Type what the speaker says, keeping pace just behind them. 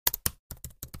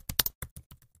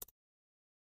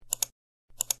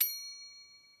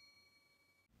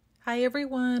Hi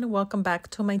everyone, welcome back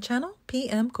to my channel,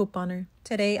 PM Couponer.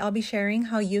 Today I'll be sharing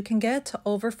how you can get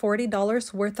over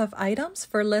 $40 worth of items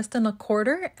for less than a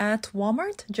quarter at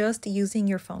Walmart just using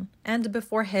your phone. And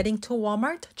before heading to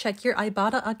Walmart, check your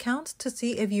Ibotta account to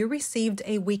see if you received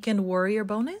a Weekend Warrior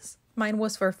bonus. Mine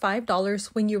was for $5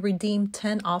 when you redeemed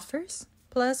 10 offers.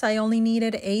 Plus, I only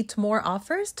needed 8 more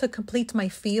offers to complete my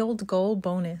field goal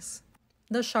bonus.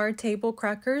 The Shard Table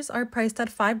crackers are priced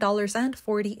at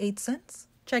 $5.48.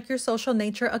 Check your Social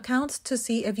Nature accounts to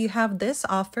see if you have this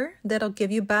offer that'll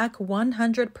give you back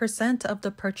 100% of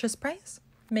the purchase price,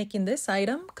 making this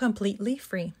item completely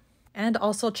free. And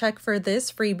also check for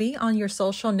this freebie on your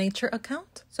Social Nature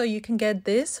account so you can get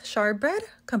this shard bread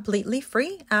completely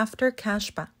free after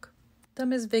cashback. The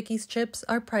Miss Vicky's chips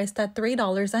are priced at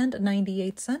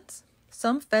 $3.98.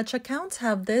 Some Fetch accounts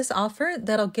have this offer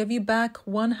that'll give you back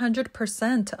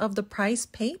 100% of the price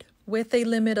paid, with a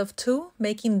limit of 2,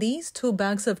 making these 2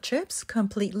 bags of chips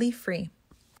completely free.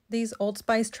 These Old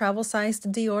Spice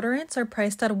travel-sized deodorants are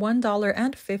priced at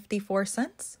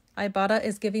 $1.54. Ibotta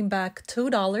is giving back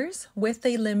 $2 with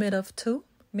a limit of 2,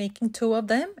 making 2 of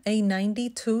them a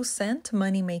 92-cent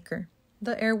moneymaker.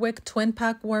 The Airwick Twin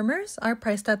Pack Warmers are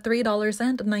priced at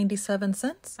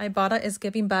 $3.97. Ibotta is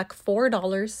giving back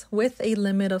 $4 with a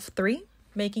limit of 3,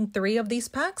 making 3 of these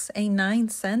packs a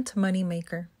 9-cent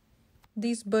moneymaker.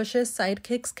 These Bush's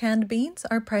Sidekicks canned beans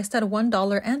are priced at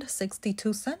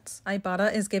 $1.62.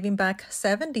 Ibotta is giving back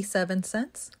 77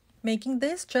 cents, making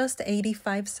this just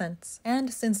 85 cents.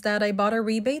 And since that Ibotta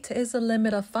rebate is a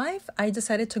limit of 5, I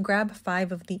decided to grab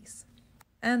 5 of these.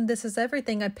 And this is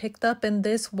everything I picked up in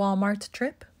this Walmart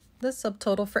trip. The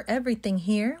subtotal for everything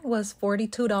here was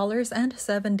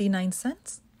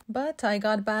 $42.79. But I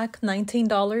got back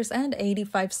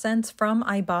 $19.85 from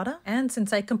Ibotta, and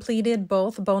since I completed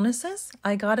both bonuses,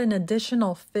 I got an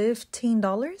additional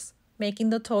 $15, making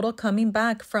the total coming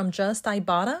back from just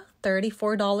Ibotta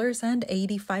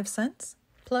 $34.85,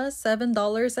 plus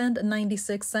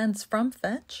 $7.96 from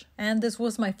Fetch. And this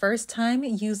was my first time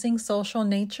using Social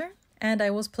Nature, and I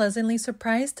was pleasantly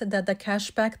surprised that the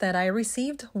cashback that I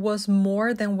received was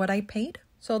more than what I paid.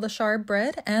 So the shard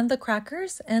bread and the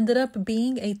crackers ended up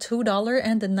being a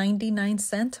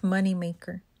 $2.99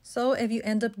 moneymaker. So if you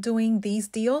end up doing these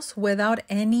deals without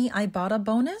any Ibotta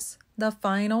bonus, the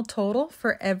final total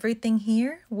for everything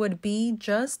here would be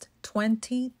just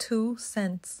 22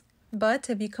 cents. But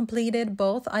if you completed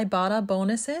both Ibotta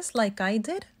bonuses like I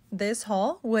did, this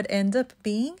haul would end up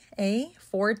being a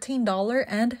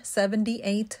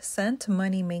 $14.78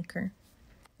 moneymaker.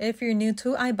 If you're new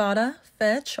to Ibotta,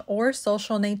 Fetch, or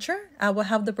Social Nature, I will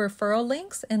have the referral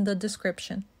links in the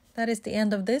description. That is the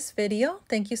end of this video.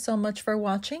 Thank you so much for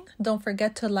watching. Don't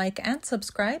forget to like and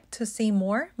subscribe to see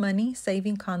more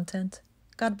money-saving content.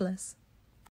 God bless.